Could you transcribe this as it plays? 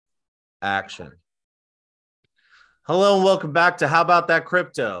Action. Hello and welcome back to How About That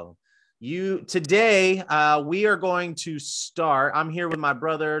Crypto. Today we are going to start. I'm here with my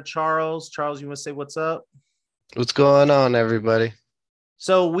brother Charles. Charles, you want to say what's up? What's going on, everybody?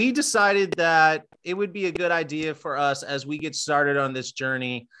 So we decided that it would be a good idea for us as we get started on this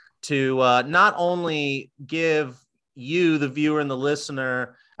journey to not only give you, the viewer and the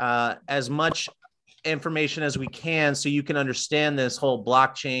listener, as much information as we can so you can understand this whole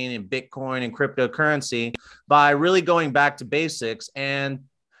blockchain and Bitcoin and cryptocurrency by really going back to basics and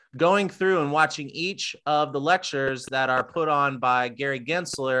going through and watching each of the lectures that are put on by Gary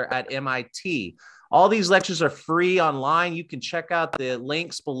Gensler at MIT. All these lectures are free online. You can check out the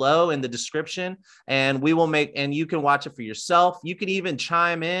links below in the description and you can watch it for yourself. You can even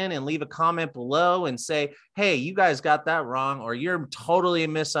chime in and leave a comment below and say, hey, you guys got that wrong, or you're totally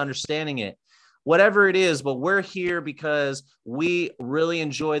misunderstanding it. Whatever it is, but we're here because we really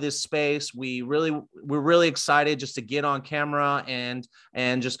enjoy this space. We're really excited just to get on camera and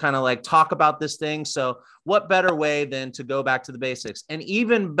just kind of like talk about this thing. So what better way than to go back to the basics? And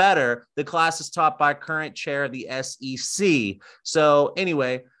even better, the class is taught by current chair of the SEC. So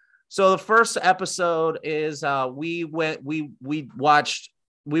anyway, so the first episode is we watched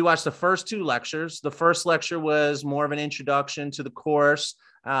the first two lectures. The first lecture was more of an introduction to the course.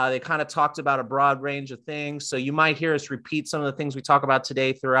 They kind of talked about a broad range of things. So you might hear us repeat some of the things we talk about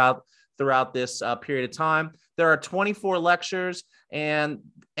today throughout this period of time. There are 24 lectures and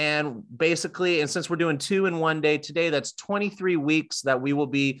basically, and since we're doing 2 in one day today, that's 23 weeks that we will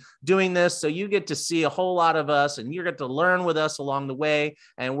be doing this. So you get to see a whole lot of us and you get to learn with us along the way.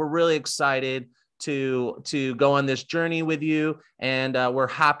 And we're really excited to go on this journey with you. And we're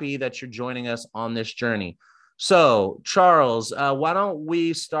happy that you're joining us on this journey. So, Charles, why don't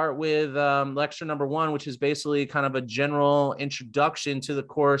we start with lecture number 1, which is basically kind of a general introduction to the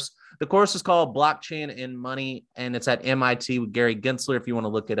course. The course is called Blockchain and Money, and it's at MIT with Gary Gensler if you want to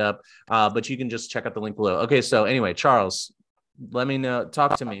look it up, but you can just check out the link below. Okay, so anyway, Charles, let me know.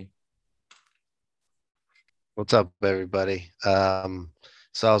 Talk to me. What's up, everybody?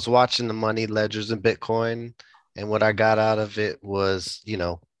 So I was watching the money ledgers in Bitcoin, and what I got out of it was,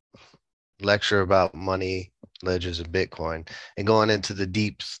 lecture about money ledgers of Bitcoin and going into the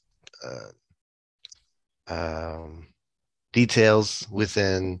deep details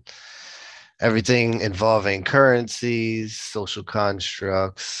within everything involving currencies, social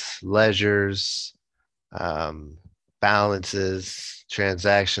constructs, ledgers, balances,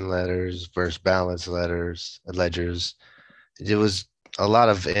 transaction letters versus balance ledgers. It was a lot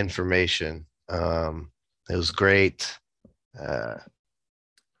of information. It was great.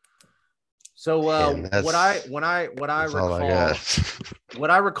 So what I recall what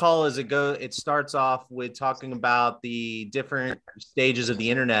I recall is it starts off with talking about the different stages of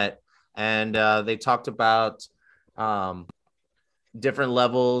the internet, and they talked about different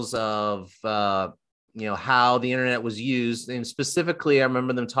levels of how the internet was used, and specifically I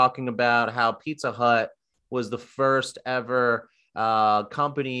remember them talking about how Pizza Hut was the first ever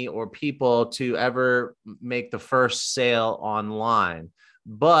company or people to ever make the first sale online.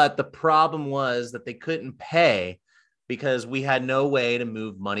 But the problem was that they couldn't pay because we had no way to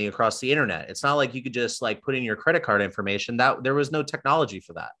move money across the internet. It's not like you could just like put in your credit card information. That there was no technology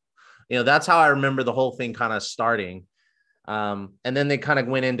for that. That's how I remember the whole thing kind of starting. And then they kind of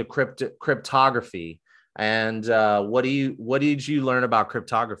went into cryptography. And what did you learn about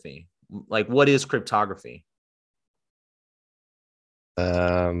cryptography? Like, what is cryptography?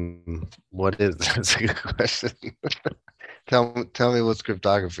 What is that's a good question. Tell me what's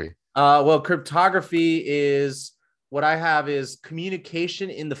cryptography. Well, cryptography is what I have is communication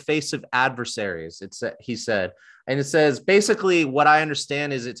in the face of adversaries. He said, and it says basically what I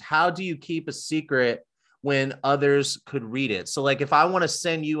understand is it's how do you keep a secret when others could read it? So like if I want to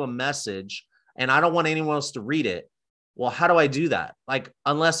send you a message and I don't want anyone else to read it, well, how do I do that? Like,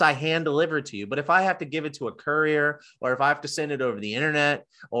 unless I hand deliver it to you. But if I have to give it to a courier, or if I have to send it over the internet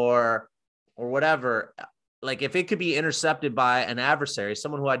or whatever, like if it could be intercepted by an adversary,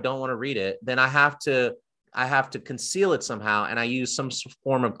 someone who I don't want to read it, then I have to conceal it somehow. And I use some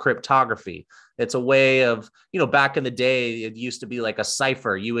form of cryptography. It's a way of, back in the day, it used to be like a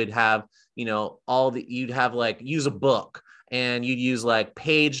cipher. You would have, you'd have like use a book and you'd use like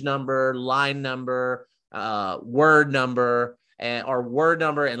page number, line number, word number, or word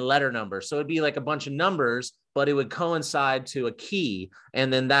number and letter number. So it'd be like a bunch of numbers, but it would coincide to a key.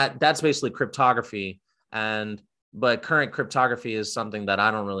 And then that's basically cryptography. But current cryptography is something that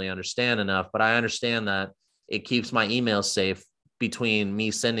I don't really understand enough, but I understand that it keeps my email safe between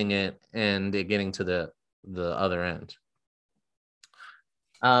me sending it and it getting to the other end.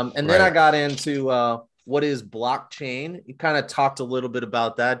 And then I Right. got into what is blockchain. You kind of talked a little bit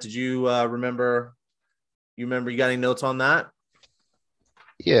about that. Did you remember? You remember? You got any notes on that?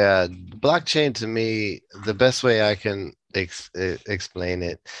 Yeah, blockchain to me, the best way I can explain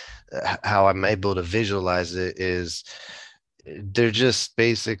it, how I'm able to visualize it is they're just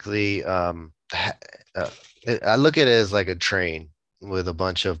basically uh, I look at it as like a train with a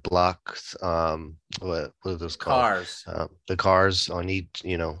bunch of blocks. What are those called? Cars. The cars on each,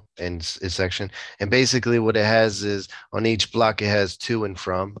 its section. And basically, what it has is on each block it has to and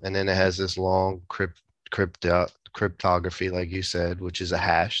from, and then it has this long cryptography, like you said, which is a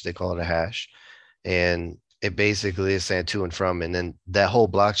hash. They call it a hash, and it basically is saying to and from, and then that whole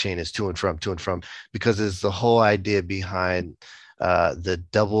blockchain is to and from, because it's the whole idea behind the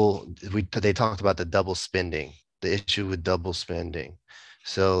double. They talked about the double spending, the issue with double spending.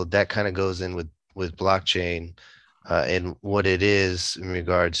 So that kind of goes in with blockchain, and what it is in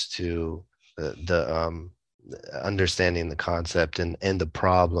regards to the understanding the concept and the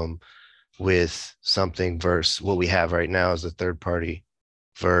problem with something versus what we have right now as a third party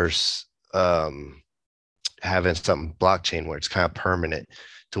versus having something blockchain where it's kind of permanent,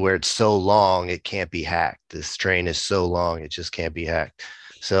 to where it's so long it can't be hacked. This train is so long it just can't be hacked.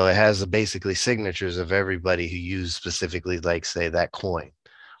 So it has basically signatures of everybody who used specifically, like say that coin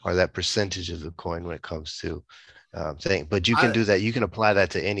or that percentage of the coin when it comes to thing. But you can I do that. You can apply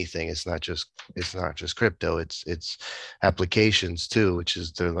that to anything. It's not just crypto. It's applications too, which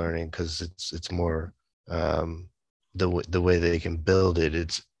is they're learning because it's more the way they can build it.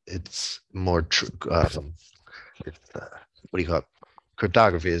 It's more what do you call it?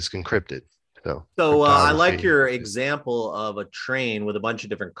 Cryptography is encrypted. So So I like cryptography. your example of a train with a bunch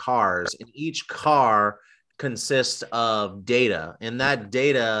of different cars, and each car consists of data, and that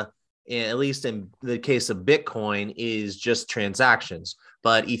data, at least in the case of Bitcoin, is just transactions.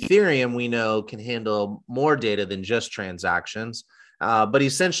 But Ethereum, we know, can handle more data than just transactions. But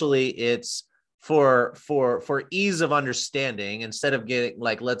essentially, it's for ease of understanding. Instead of getting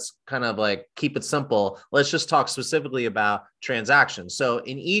like, let's kind of like keep it simple. Let's just talk specifically about transactions. So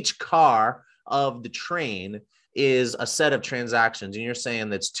in each car of the train is a set of transactions, and you're saying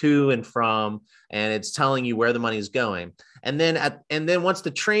that's to and from, and it's telling you where the money is going. And then once the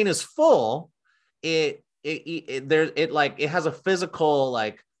train is full, it has a physical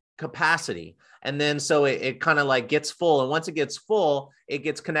like capacity, and then so it kind of like gets full, and once it gets full it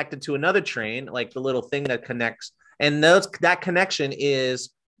gets connected to another train, like the little thing that connects, and that connection is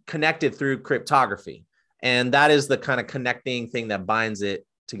connected through cryptography, and that is the kind of connecting thing that binds it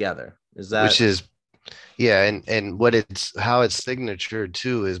together. Is Which that is Yeah, and what it's how it's signature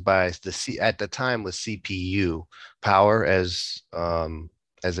too is by the C at the time with CPU power as the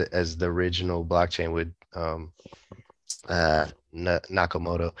original blockchain with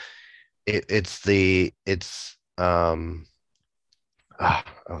Nakamoto. It's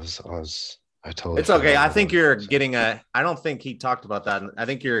I totally it's okay? forgot I what I think was you're gonna say. getting a. I don't think he talked about that. I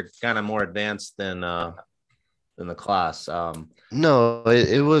think you're kind of more advanced than the class. No,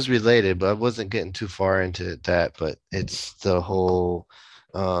 it was related, but I wasn't getting too far into that. But it's the whole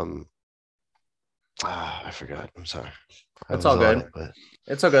um I forgot. I'm sorry. I It's was all on good. it, but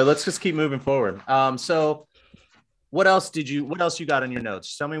It's okay. Let's just keep moving forward. So what else you got in your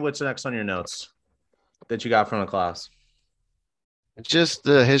notes? Tell me what's next on your notes that you got from the class. just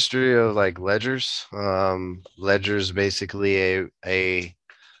the history of like ledgers. Ledgers basically a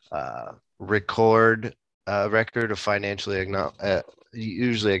record of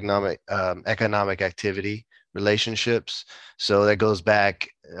usually economic activity relationships. So that goes back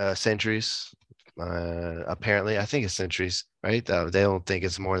centuries. Apparently, I think it's centuries, right? They don't think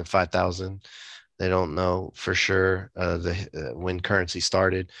it's more than 5,000. They don't know for sure when currency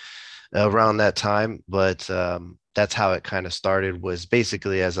started around that time, but that's how it kind of started. Was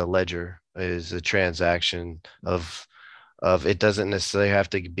basically as a ledger, is a transaction of it doesn't necessarily have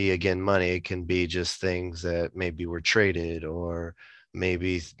to be again money. It can be just things that maybe were traded or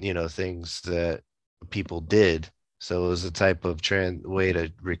maybe things that people did. So it was a type of way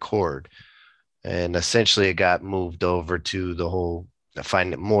to record, and essentially it got moved over to the whole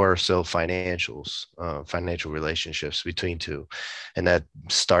find more so financial relationships between two, and that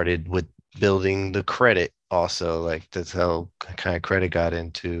started with building the credit also. Like that's how kind of credit got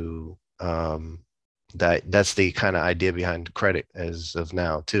into that's the kind of idea behind credit as of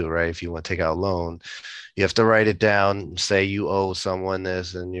now too, right? If you want to take out a loan, you have to write it down, say you owe someone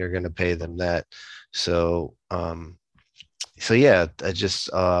this and you're going to pay them that. So yeah, I just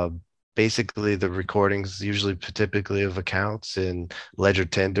basically the recordings usually typically of accounts and ledger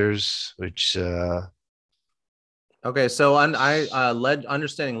tenders, which Okay, so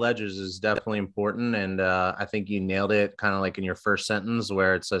understanding ledgers is definitely important, and I think you nailed it, kind of like in your first sentence,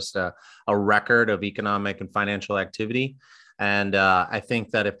 where it's just a record of economic and financial activity. And I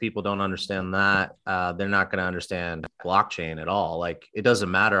think that if people don't understand that, they're not going to understand blockchain at all. Like, it doesn't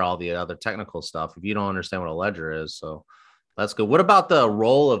matter all the other technical stuff if you don't understand what a ledger is. So that's good. What about the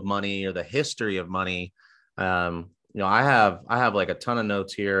role of money or the history of money? I have like a ton of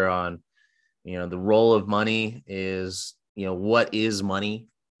notes here on the role of money is, what is money?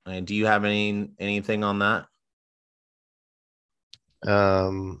 And do you have anything on that?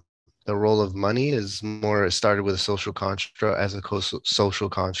 Um, the role of money is more, it started with a social construct as a social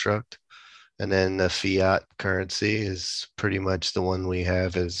construct. And then the fiat currency is pretty much the one we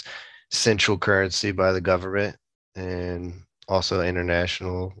have as central currency by the government and also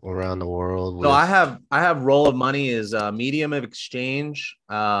international around the world So I with, have I have role of money is a medium of exchange,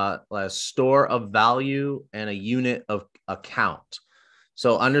 a store of value, and a unit of account.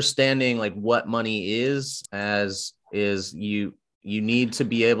 So understanding like what money is, as is you need to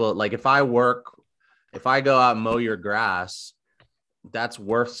be able, like, if I go out and mow your grass, that's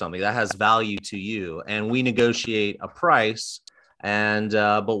worth something, that has value to you, and we negotiate a price. And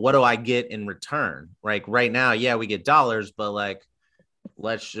but what do I get in return? Like right now, yeah, we get dollars, but like,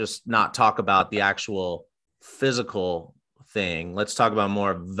 let's just not talk about the actual physical thing. Let's talk about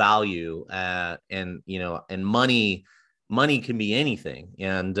more value, and and money can be anything.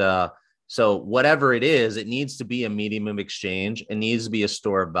 And so whatever it is, it needs to be a medium of exchange, it needs to be a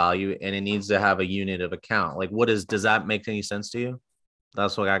store of value, and it needs to have a unit of account. Like, does that make any sense to you?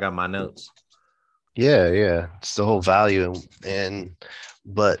 That's what I got in my notes. yeah, yeah, it's the whole value. And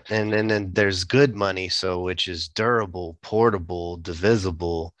then there's good money, so which is durable, portable,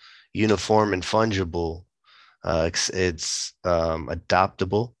 divisible, uniform and fungible. It's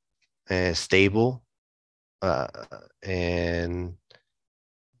adoptable and stable. Uh, and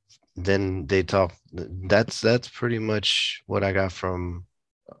then they talk. That's pretty much what I got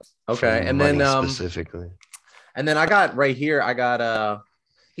Okay. from money specifically. And then I got right here, I got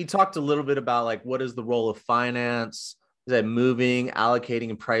he talked a little bit about like what is the role of finance? Is that moving, allocating,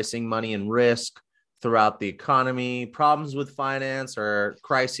 and pricing money and risk throughout the economy? Problems with finance or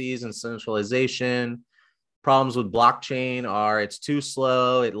crises and centralization. Problems with blockchain are it's too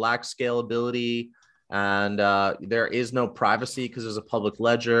slow, it lacks scalability, and there is no privacy because there's a public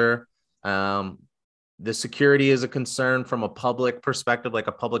ledger. Um, the security is a concern from a public perspective, like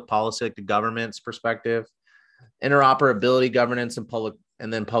a public policy, like the government's perspective. Interoperability, governance,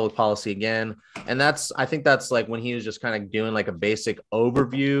 and then public policy again. And I think that's like when he was just kind of doing like a basic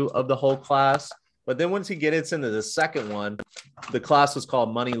overview of the whole class. But then once he gets into the second one, the class was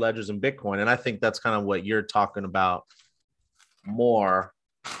called Money, Ledgers, and Bitcoin. And I think that's kind of what you're talking about more.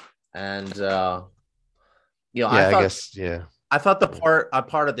 And I Yeah, I thought guess. Yeah, I thought the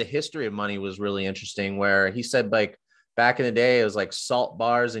part of the history of money was really interesting, where he said like back in the day it was like salt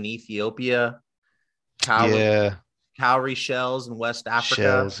bars in Ethiopia, cowrie yeah. cowrie shells in West Africa.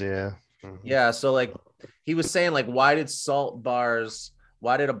 Shells. Yeah. Mhm. Yeah, so like he was saying like why did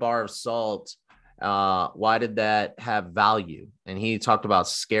a bar of salt why did that have value? And he talked about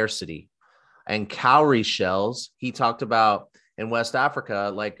scarcity. And cowrie shells, he talked about in West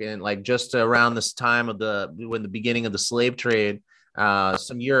Africa, like just around this time of the beginning of the slave trade,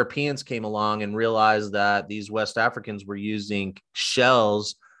 some Europeans came along and realized that these West Africans were using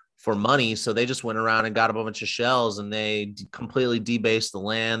shells for money. So they just went around and got a bunch of shells, and they completely debased the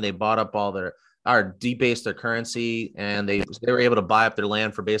land. They bought up all their or debased their currency, and they were able to buy up their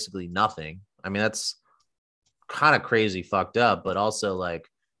land for basically nothing. I mean, that's kind of crazy, fucked up, but also like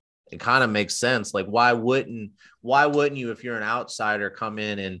it kind of makes sense. Like, why wouldn't you, if you're an outsider, come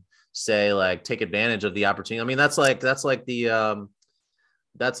in and say like take advantage of the opportunity? I mean, that's like the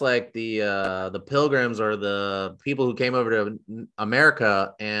pilgrims or the people who came over to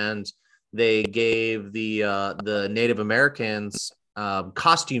America, and they gave the Native Americans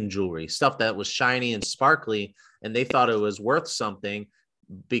costume jewelry, stuff that was shiny and sparkly, and they thought it was worth something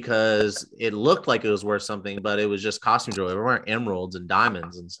because it looked like it was worth something, but it was just costume jewelry. There weren't emeralds and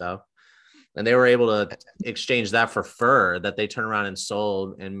diamonds and stuff. And they were able to exchange that for fur that they turned around and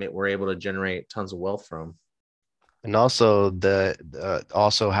sold, and were able to generate tons of wealth from. And also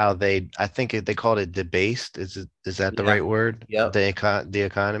also how I think they called it debased. Is that the Yeah. right word? Yep. The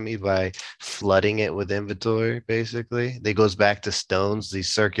economy by flooding it with inventory. Basically, it goes back to stones, these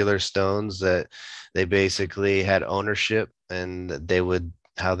circular stones that they basically had ownership, and they would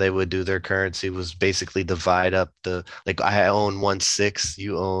how they would do their currency was basically divide up the, like, I own 1/6,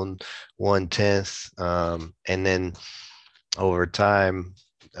 you own 1/10, and then over time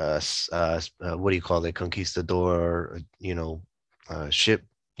what do you call it, conquistador, ship,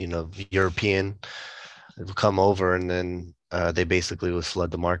 European would come over, and then they basically would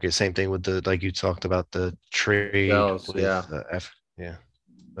flood the market. Same thing with the, like you talked about, the trade Those, with yeah. yeah,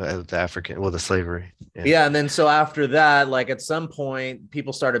 the African, well, the slavery. Yeah. Yeah, and then so after that, like at some point,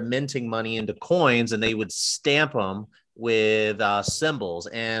 people started minting money into coins, and they would stamp them with symbols.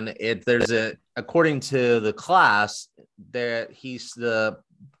 And there's a, according to the class, that he's the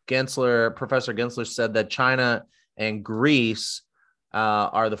Gensler, Professor Gensler said that China and Greece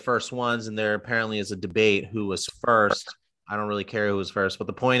are the first ones, and there apparently is a debate who was first. I don't really care who was first, but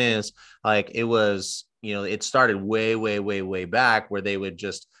the point is, like, it was, it started way, way, way, way back, where they would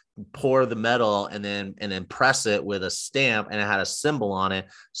just pour the metal and then press it with a stamp, and it had a symbol on it,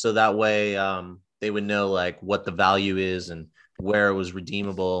 so that way they would know like what the value is and where it was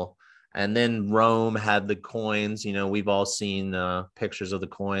redeemable. And then Rome had the coins. We've all seen pictures of the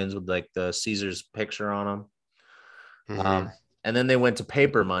coins with like the Caesar's picture on them. Mm-hmm. And then they went to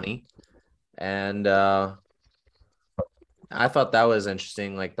paper money, and I thought that was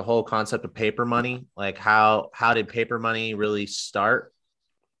interesting, like the whole concept of paper money. Like how did paper money really start?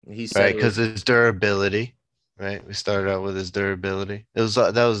 He said Right, it because was. its durability. Right, we started out with its durability. It was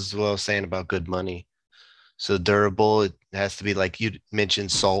that was what I was saying about good money. So durable, it has to be like you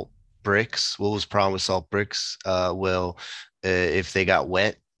mentioned salt bricks. What was the problem with salt bricks? Well, if they got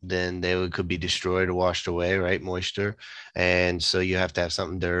wet, then could be destroyed or washed away, right? Moisture. And so you have to have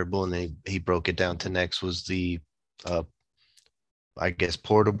something durable. And then he broke it down to next was the, uh, I guess,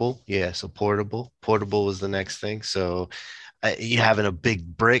 portable. Yeah. So portable was the next thing. So you having a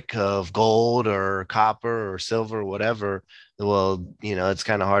big brick of gold or copper or silver or whatever, well, it's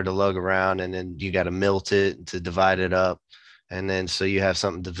kind of hard to lug around, and then you got to melt it to divide it up, and then so you have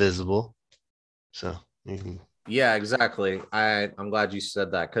something divisible. So Yeah, exactly. I'm glad you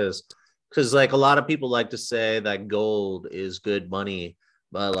said that, because like a lot of people like to say that gold is good money,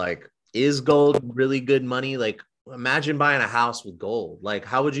 but like, is gold really good money? Like, imagine buying a house with gold. Like,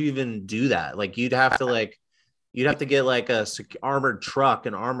 how would you even do that? Like, you'd have to get like a armored truck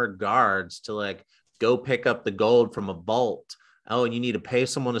and armored guards to like go pick up the gold from a vault. Oh, and you need to pay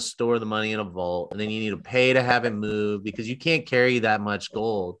someone to store the money in a vault, and then you need to pay to have it moved, because you can't carry that much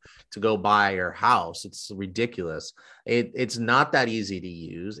gold to go buy your house. It's ridiculous. It's not that easy to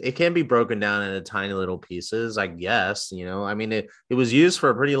use. It can be broken down into tiny little pieces, I guess. I mean, it was used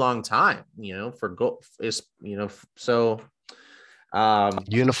for a pretty long time, for gold. So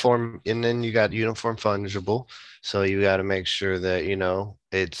uniform, and then you got uniform fungible. So you got to make sure that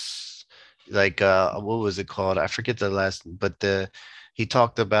it's like what was it called? I forget the last, but he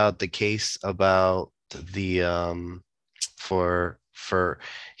talked about the case about the for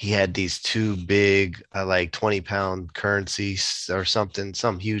he had these two big like 20-pound currencies or something,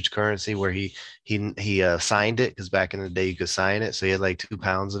 some huge currency where he signed it, because back in the day you could sign it, so he had like 2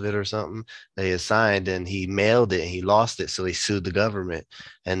 pounds of it or something that he had signed, and he mailed it and he lost it, so he sued the government,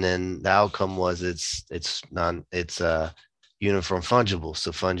 and then the outcome was it's uniform fungible,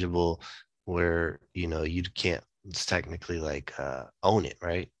 so fungible where you can't, it's technically like own it,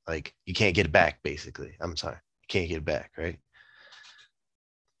 right? Like you can't get it back, basically. I'm sorry, you can't get it back, right?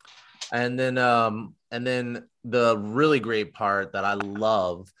 And then the really great part that I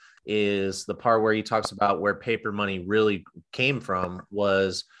love is the part where he talks about where paper money really came from.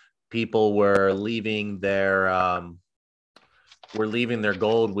 Was people were leaving their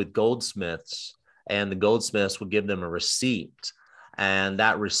gold with goldsmiths, and the goldsmiths would give them a receipt, and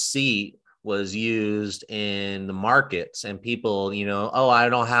that receipt was used in the markets, and people, oh, I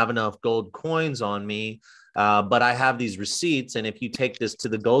don't have enough gold coins on me, but I have these receipts, and if you take this to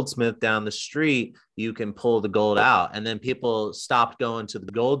the goldsmith down the street, you can pull the gold out. And then people stopped going to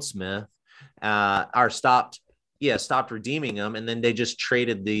the goldsmith, or stopped redeeming them, and then they just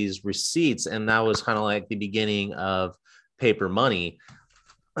traded these receipts, and that was kind of like the beginning of paper money.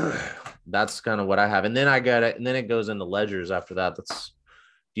 That's kind of what I have, and then I got it, and then it goes into ledgers after that.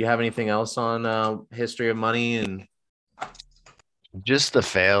 Do you have anything else on history of money? And Just the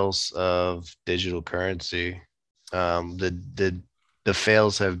fails of digital currency. The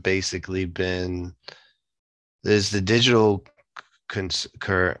fails have basically been, there's the digital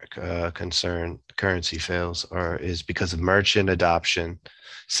concern currency fails is because of merchant adoption,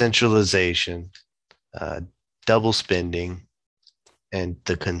 centralization, double spending, and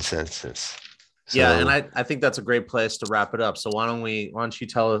the consensus. yeah, and So, I think that's a great place to wrap it up. So why don't we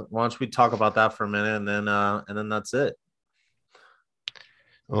talk about that for a minute, and then that's it.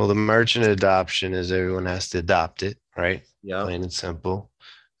 well, the merchant adoption is everyone has to adopt it, right? Yeah. Plain and simple.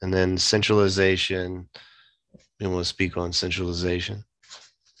 And then centralization, we want to speak on centralization.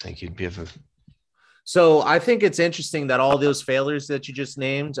 think you'd be able. So I think it's interesting that all those failures that you just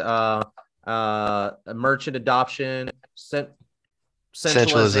named, merchant adoption, centralization,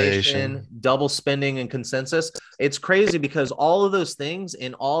 Centralization. double spending, and consensus. It's crazy because all of those things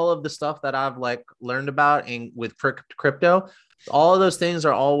and all of the stuff that I've like learned about in with crypto, all of those things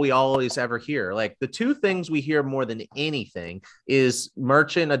are all we always ever hear. Like the two things we hear more than anything is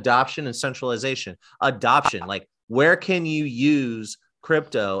merchant adoption and centralization. Adoption, like where can you use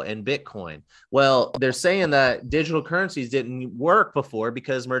crypto and Bitcoin? Well, they're saying that digital currencies didn't work before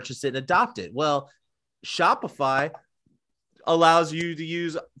because merchants didn't adopt it. Well, Shopify allows you to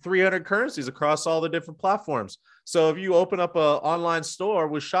use 300 currencies across all the different platforms. So if you open up an online store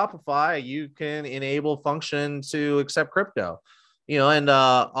with Shopify, you can enable function to accept crypto, and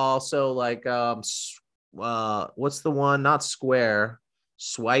also like what's the one? Not Square,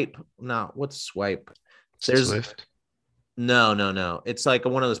 Swipe. No, what's Swipe? There's Swift. No. It's like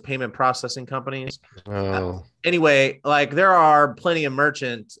one of those payment processing companies. Oh, Anyway, like there are plenty of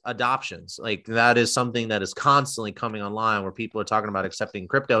merchant adoptions. Like that is something that is constantly coming online where people are talking about accepting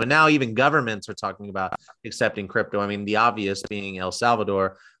crypto. And now even governments are talking about accepting crypto. I mean, the obvious being El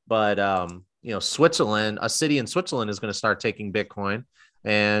Salvador, but Switzerland, a city in Switzerland is going to start taking Bitcoin,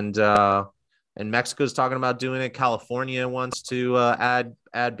 and Mexico's talking about doing it. California wants to add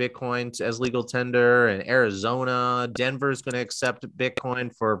Bitcoin as legal tender, and Arizona, Denver's going to accept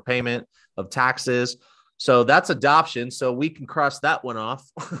Bitcoin for payment of taxes. So that's adoption. So we can cross that one off.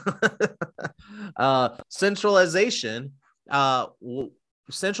 Centralization.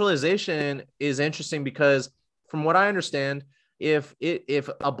 Centralization is interesting because, from what I understand, if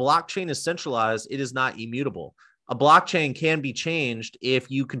a blockchain is centralized, it is not immutable. A blockchain can be changed if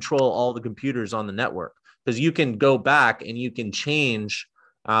you control all the computers on the network, because you can go back and you can change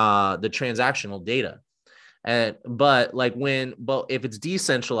the transactional data. But if it's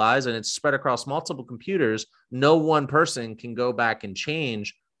decentralized and it's spread across multiple computers, no one person can go back and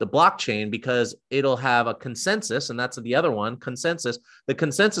change the blockchain because it'll have a consensus. And that's the other one, consensus. The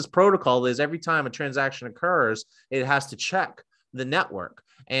consensus protocol is every time a transaction occurs, it has to check the network.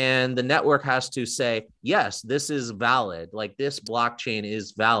 And the network has to say, yes, this is valid. Like this blockchain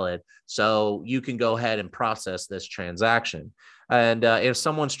is valid. So you can go ahead and process this transaction. And if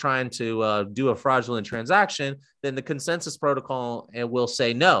someone's trying to do a fraudulent transaction, then the consensus protocol will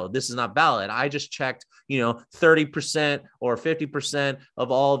say, no, this is not valid. I just checked, 30% or 50%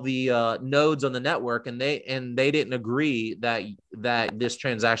 of all the nodes on the network, and they didn't agree that this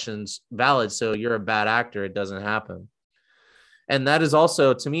transaction's valid. So you're a bad actor. It doesn't happen. And that is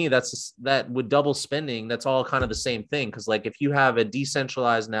also, to me, that with double spending, that's all kind of the same thing. Because like if you have a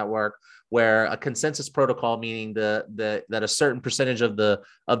decentralized network where a consensus protocol, meaning that a certain percentage of the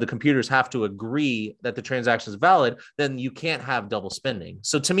computers have to agree that the transaction is valid, then you can't have double spending.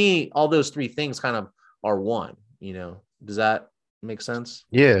 So to me, all those three things kind of are one. Does that make sense?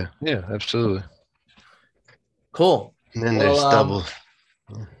 yeah, absolutely. Cool. And then there's double.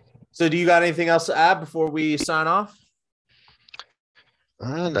 So do you got anything else to add before we sign off?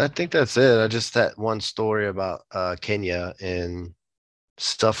 I think that's it. I just that one story about Kenya and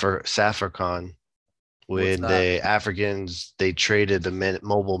Safaricon, when the Africans they traded the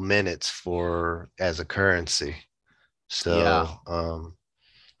mobile minutes as a currency. So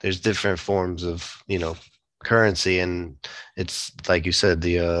there's different forms of currency, and it's like you said,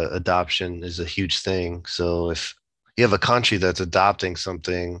 the adoption is a huge thing. So if you have a country that's adopting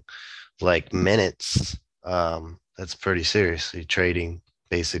something like minutes, that's pretty serious. You're trading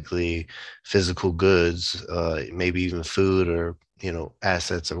basically physical goods, maybe even food or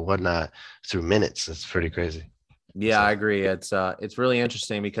assets or whatnot through minutes. That's pretty crazy. Yeah, so I agree. It's really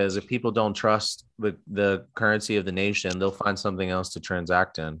interesting because if people don't trust the currency of the nation, they'll find something else to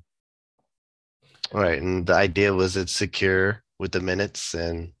transact in. Right, and the idea was it's secure with the minutes,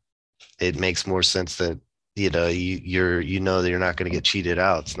 and it makes more sense that that you're not going to get cheated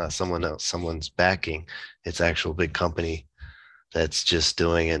out. It's not someone's backing. It's actual big company that's just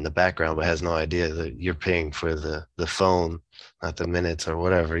doing it in the background, but has no idea that you're paying for the phone, not the minutes or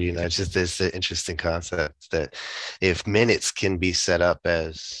whatever. It's just this interesting concept that if minutes can be set up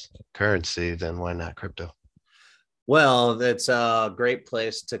as currency, then why not crypto? Well, that's a great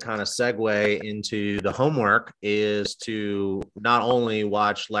place to kind of segue into the homework, is to not only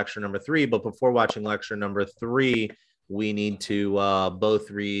watch lecture number 3, but before watching lecture number 3, we need to both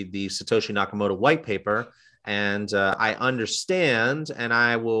read the Satoshi Nakamoto white paper. And I understand, and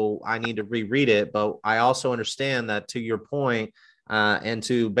I need to reread it, but I also understand that, to your point, and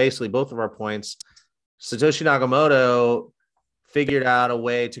to basically both of our points, Satoshi Nakamoto figured out a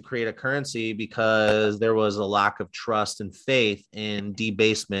way to create a currency because there was a lack of trust and faith in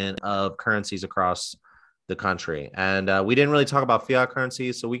debasement of currencies across the country. And we didn't really talk about fiat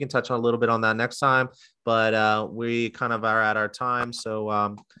currencies, so we can touch on a little bit on that next time. But we kind of are at our time.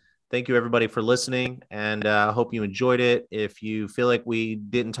 So thank you, everybody, for listening, and I hope you enjoyed it. If you feel like we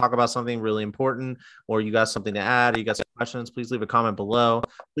didn't talk about something really important, or you got something to add, or you got some questions, please leave a comment below.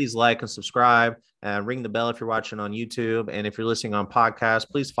 Please like and subscribe, and ring the bell if you're watching on YouTube. And if you're listening on podcast,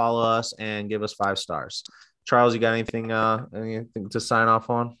 please follow us and give us 5 stars. Charles, you got anything to sign off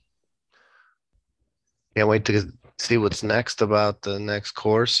on? Can't wait to see what's next about the next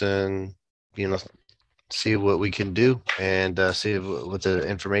course, and see what we can do, and see what the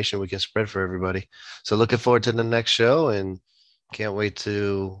information we can spread for everybody. So looking forward to the next show, and can't wait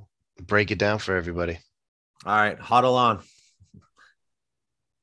to break it down for everybody. All right, huddle on.